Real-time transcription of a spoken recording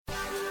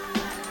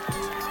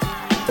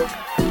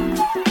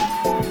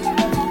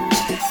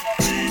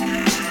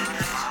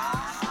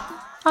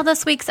On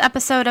this week's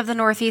episode of the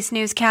Northeast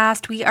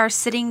Newscast, we are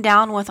sitting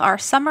down with our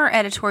summer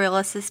editorial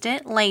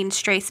assistant, Lane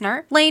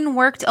Strassner. Lane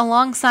worked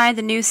alongside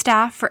the news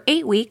staff for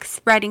 8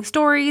 weeks, writing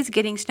stories,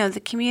 getting to know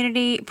the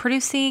community,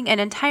 producing an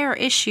entire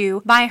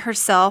issue by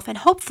herself, and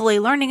hopefully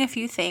learning a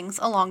few things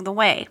along the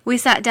way. We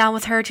sat down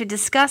with her to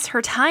discuss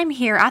her time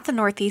here at the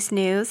Northeast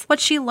News,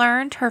 what she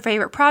learned, her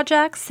favorite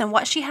projects, and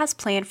what she has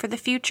planned for the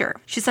future.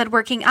 She said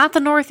working at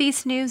the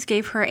Northeast News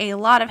gave her a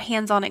lot of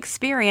hands-on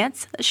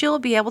experience that she will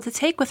be able to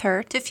take with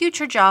her to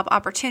future job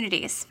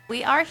opportunities.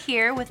 We are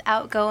here with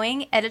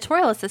outgoing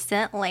editorial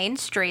assistant Lane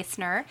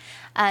Strassner.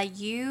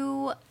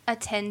 You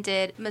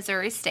attended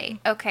Missouri State.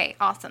 Okay,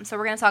 awesome. So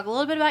we're going to talk a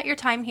little bit about your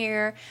time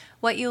here,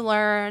 what you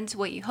learned,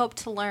 what you hope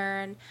to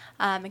learn,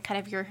 and kind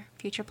of your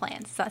future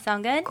plans. Does that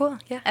sound good? Cool,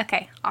 yeah.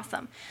 Okay,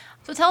 awesome.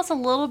 So tell us a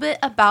little bit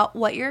about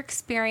what your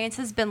experience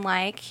has been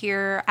like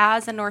here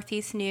as a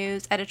Northeast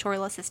News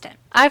editorial assistant.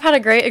 I've had a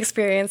great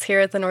experience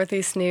here at the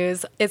Northeast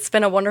News. It's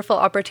been a wonderful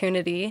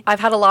opportunity. I've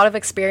had a lot of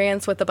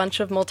experience with a bunch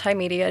of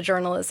multimedia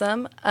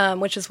journalism,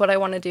 which is what I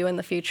want to do in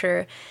the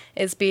future,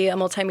 is be a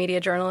multimedia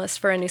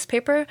journalist for a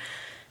newspaper.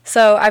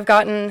 So I've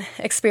gotten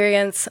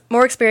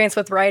more experience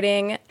with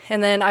writing,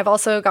 and then I've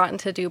also gotten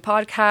to do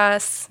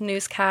podcasts,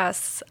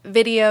 newscasts,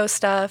 video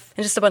stuff,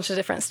 and just a bunch of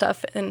different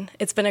stuff, and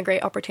it's been a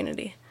great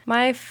opportunity.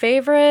 My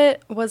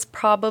favorite was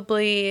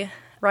probably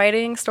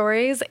writing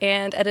stories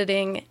and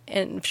editing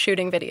and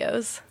shooting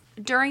videos.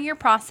 During your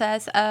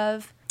process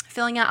of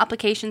filling out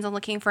applications and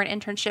looking for an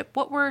internship,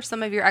 what were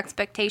some of your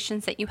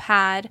expectations that you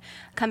had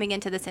coming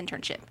into this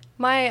internship?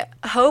 My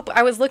hope,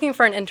 I was looking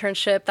for an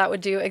internship that would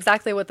do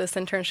exactly what this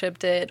internship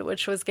did,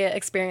 which was get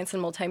experience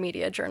in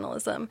multimedia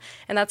journalism.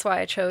 And that's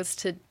why I chose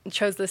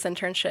this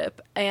internship.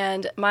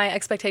 And my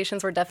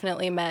expectations were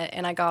definitely met,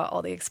 and I got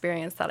all the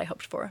experience that I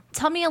hoped for.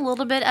 Tell me a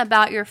little bit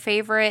about your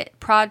favorite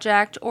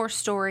project or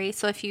story.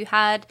 So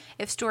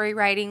if story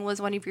writing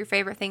was one of your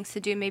favorite things to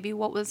do, maybe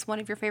what was one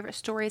of your favorite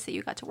stories that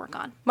you got to work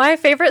on? My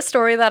favorite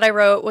story that I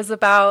wrote was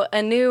about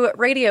a new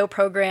radio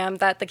program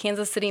that the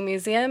Kansas City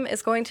Museum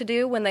is going to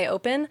do when they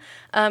open.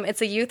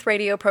 It's a youth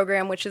radio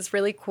program, which is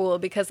really cool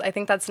because I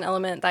think that's an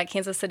element that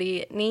Kansas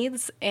City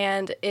needs,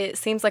 and it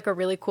seems like a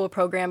really cool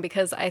program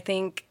because I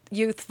think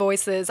youth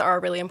voices are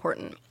really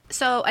important.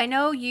 So I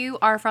know you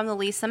are from the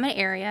Lee Summit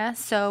area.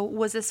 So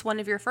was this one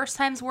of your first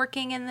times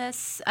working in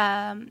this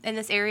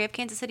area of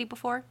Kansas City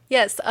before?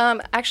 Yes.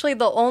 Actually,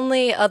 the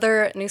only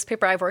other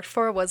newspaper I've worked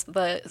for was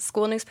the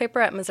school newspaper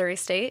at Missouri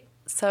State.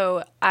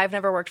 So I've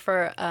never worked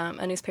for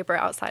a newspaper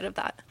outside of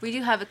that. We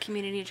do have a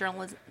community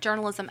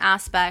journalism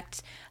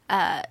aspect.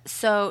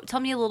 So tell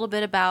me a little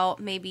bit about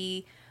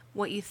maybe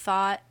what you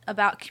thought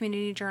about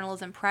community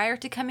journalism prior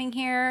to coming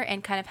here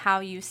and kind of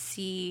how you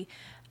see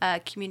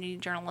community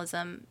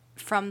journalism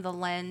from the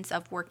lens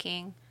of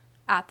working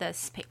at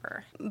this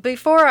paper.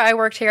 Before I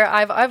worked here,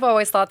 I've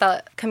always thought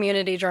that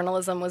community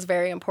journalism was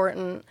very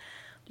important.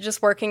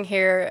 Just working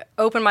here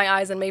opened my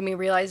eyes and made me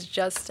realize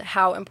just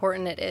how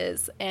important it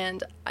is.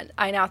 And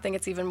I now think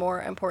it's even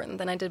more important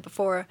than I did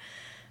before.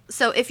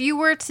 So if you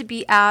were to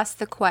be asked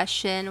the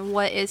question,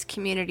 what is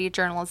community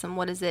journalism?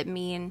 What does it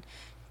mean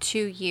to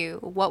you?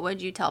 What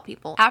would you tell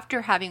people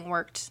after having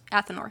worked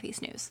at the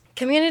Northeast News?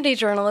 Community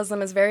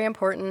journalism is very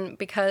important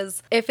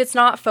because if it's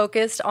not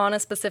focused on a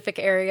specific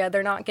area,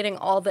 they're not getting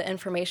all the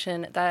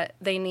information that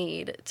they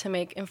need to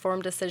make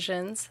informed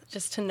decisions,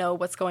 just to know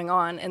what's going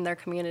on in their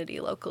community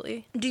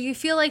locally. Do you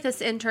feel like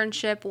this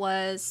internship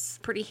was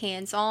pretty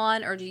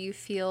hands-on, or how do you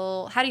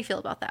feel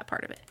about that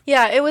part of it?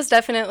 Yeah, it was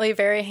definitely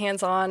very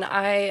hands-on.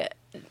 I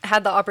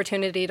had the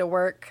opportunity to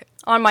work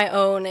on my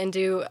own and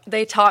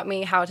they taught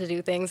me how to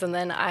do things, and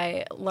then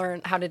I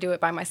learned how to do it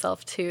by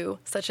myself too,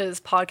 such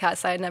as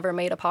podcasts. I had never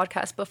made a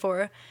podcast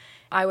before.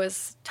 I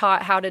was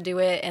taught how to do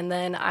it, and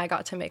then I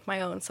got to make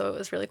my own, so it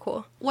was really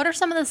cool. What are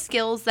some of the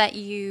skills that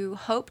you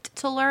hoped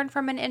to learn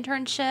from an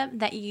internship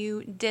that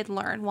you did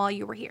learn while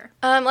you were here?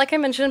 Like I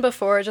mentioned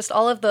before, just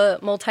all of the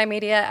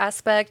multimedia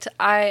aspect.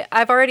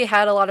 I've already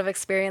had a lot of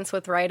experience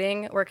with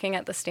writing, working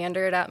at the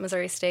Standard at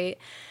Missouri State.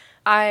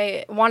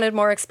 I wanted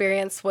more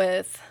experience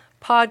with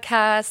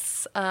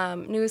podcasts,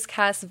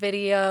 newscasts,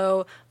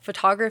 video,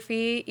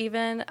 photography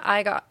even.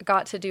 I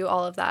got to do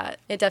all of that.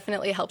 It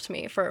definitely helped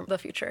me for the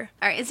future.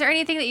 All right. Is there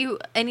anything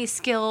any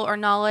skill or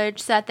knowledge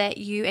set that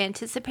you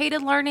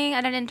anticipated learning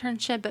at an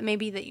internship, but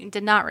maybe that you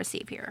did not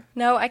receive here?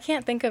 No, I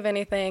can't think of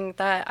anything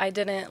that I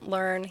didn't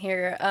learn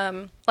here.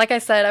 Like I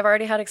said, I've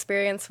already had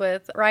experience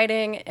with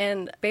writing,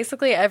 and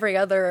basically every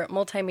other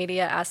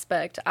multimedia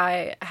aspect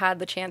I had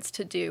the chance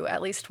to do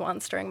at least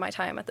once during my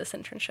time at this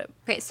internship.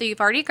 Okay, so you've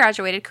already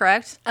graduated,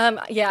 correct?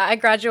 Yeah, I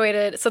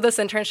graduated. So this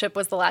internship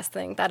was the last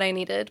thing that I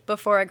needed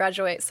before I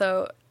graduate.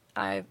 So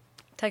I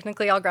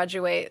technically I'll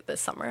graduate this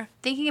summer.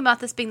 Thinking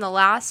about this being the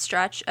last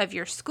stretch of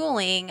your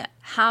schooling,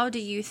 how do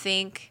you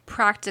think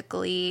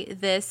practically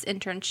this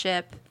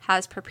internship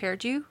has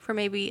prepared you for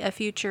maybe a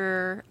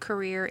future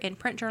career in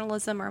print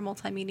journalism or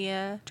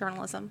multimedia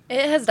journalism?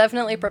 It has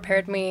definitely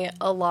prepared me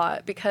a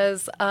lot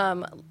because,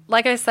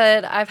 like I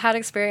said, I've had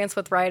experience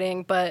with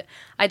writing, but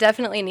I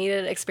definitely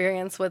needed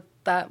experience with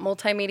that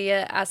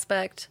multimedia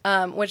aspect,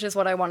 which is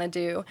what I want to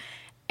do.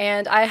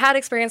 And I had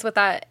experience with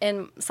that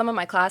in some of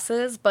my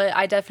classes, but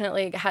I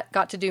definitely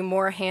got to do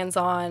more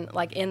hands-on,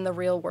 like in the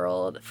real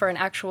world for an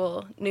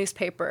actual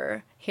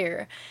newspaper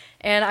here.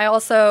 And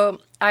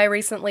I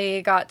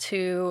recently got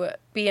to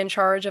be in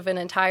charge of an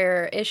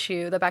entire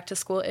issue, the back to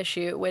school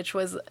issue, which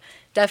was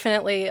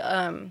definitely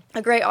a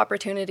great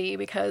opportunity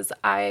because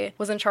I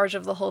was in charge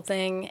of the whole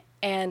thing,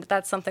 and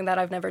that's something that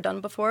I've never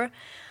done before.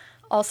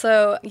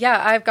 Also,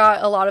 I've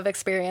got a lot of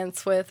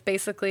experience with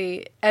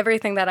basically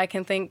everything that I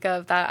can think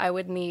of that I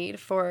would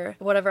need for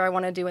whatever I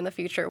want to do in the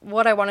future.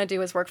 What I want to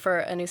do is work for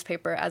a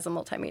newspaper as a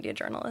multimedia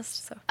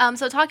journalist.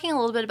 So talking a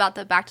little bit about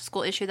the back to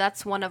school issue,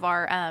 that's one of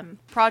our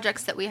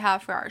projects that we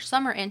have for our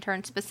summer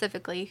interns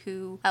specifically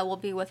who will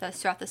be with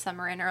us throughout the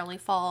summer and early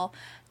fall.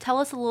 Tell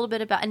us a little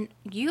bit about, and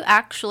you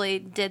actually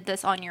did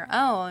this on your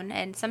own,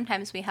 and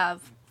sometimes we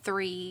have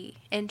 3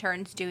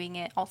 interns doing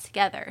it all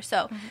together.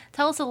 So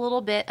tell us a little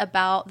bit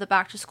about the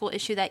back to school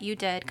issue that you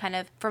did, kind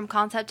of from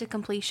concept to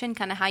completion,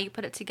 kind of how you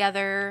put it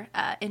together,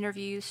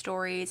 interviews,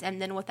 stories,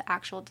 and then what the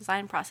actual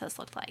design process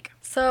looked like.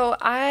 So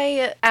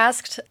I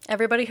asked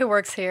everybody who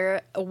works here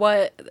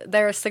what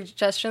their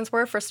suggestions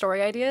were for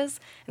story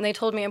ideas, and they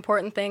told me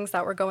important things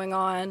that were going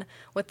on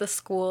with the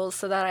schools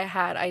so that I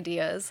had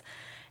ideas.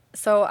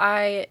 So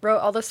I wrote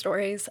all the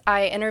stories,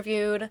 I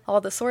interviewed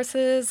all the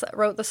sources,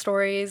 wrote the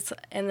stories,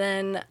 and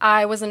then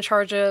I was in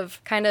charge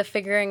of kind of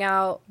figuring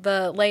out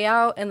the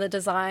layout and the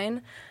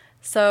design.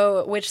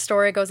 So which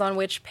story goes on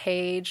which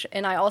page,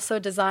 and I also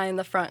designed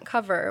the front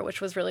cover,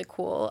 which was really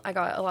cool. I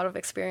got a lot of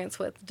experience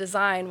with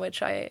design,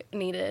 which I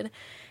needed.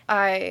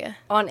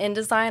 On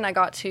InDesign, I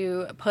got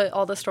to put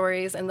all the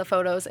stories and the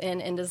photos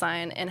in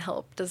InDesign and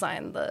help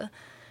design the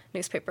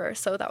newspaper,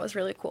 so that was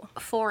really cool.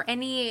 For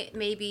any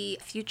maybe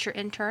future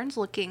interns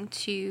looking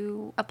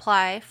to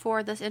apply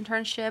for this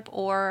internship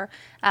or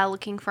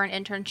looking for an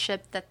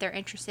internship that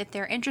if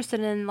they're interested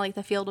in like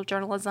the field of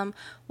journalism,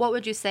 what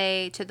would you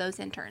say to those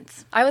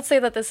interns? I would say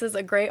that this is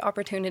a great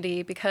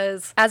opportunity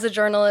because as a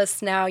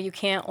journalist now, you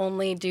can't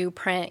only do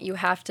print, you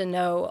have to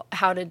know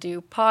how to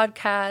do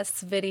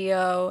podcasts,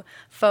 video,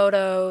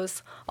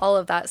 photos, all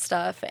of that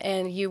stuff,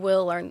 and you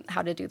will learn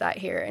how to do that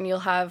here, and you'll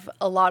have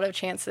a lot of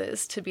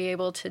chances to be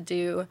able to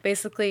do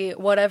basically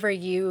whatever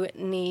you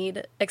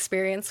need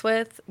experience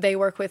with. They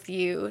work with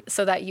you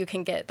so that you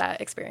can get that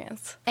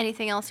experience.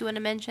 Anything else you want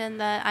to mention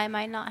that I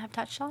might not have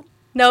touched on?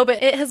 No,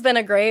 but it has been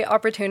a great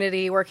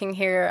opportunity working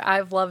here.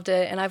 I've loved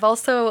it, and I've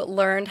also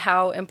learned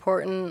how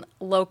important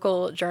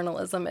local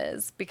journalism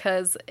is,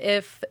 because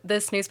if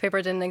this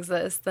newspaper didn't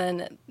exist,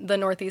 then the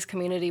Northeast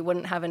community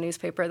wouldn't have a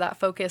newspaper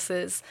that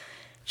focuses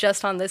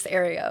just on this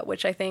area,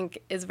 which I think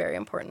is very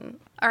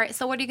important. All right,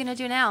 so what are you going to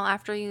do now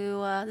after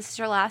this is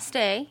your last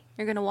day?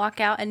 You're going to walk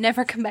out and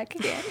never come back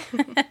again.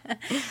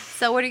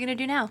 So what are you going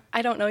to do now?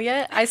 I don't know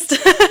yet.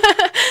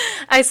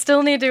 I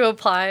still need to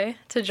apply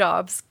to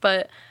jobs,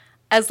 but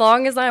as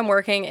long as I'm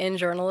working in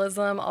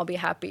journalism, I'll be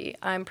happy.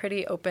 I'm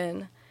pretty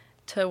open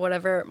to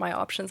whatever my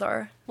options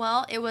are.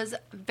 Well, it was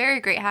very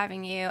great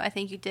having you. I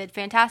think you did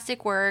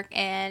fantastic work,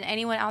 and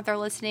anyone out there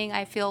listening,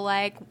 I feel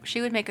like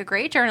she would make a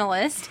great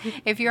journalist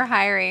if you're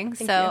hiring.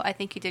 Thank you. I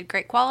think you did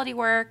great quality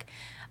work.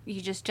 You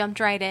just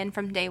jumped right in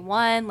from day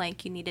one,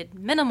 like you needed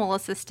minimal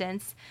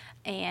assistance,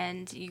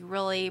 and you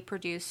really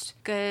produced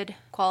good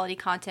quality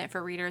content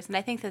for readers. And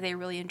I think that they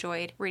really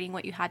enjoyed reading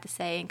what you had to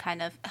say and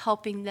kind of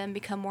helping them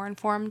become more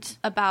informed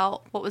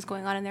about what was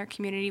going on in their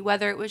community,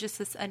 whether it was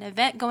just an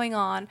event going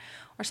on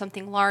or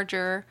something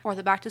larger or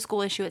the back to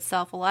school issue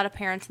itself. A lot of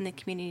parents in the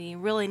community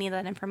really need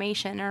that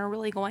information and are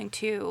really going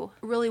to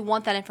really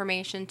want that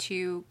information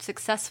to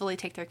successfully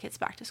take their kids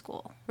back to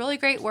school. Really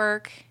great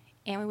work,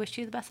 and we wish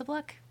you the best of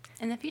luck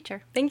in the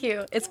future. Thank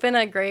you. It's been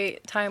a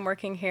great time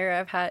working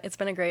here. It's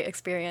been a great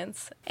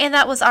experience. And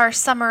that was our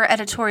summer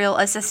editorial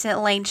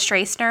assistant, Lane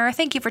Strassner.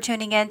 Thank you for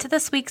tuning in to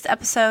this week's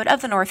episode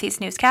of the Northeast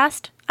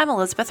Newscast. I'm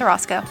Elizabeth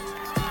Orozco.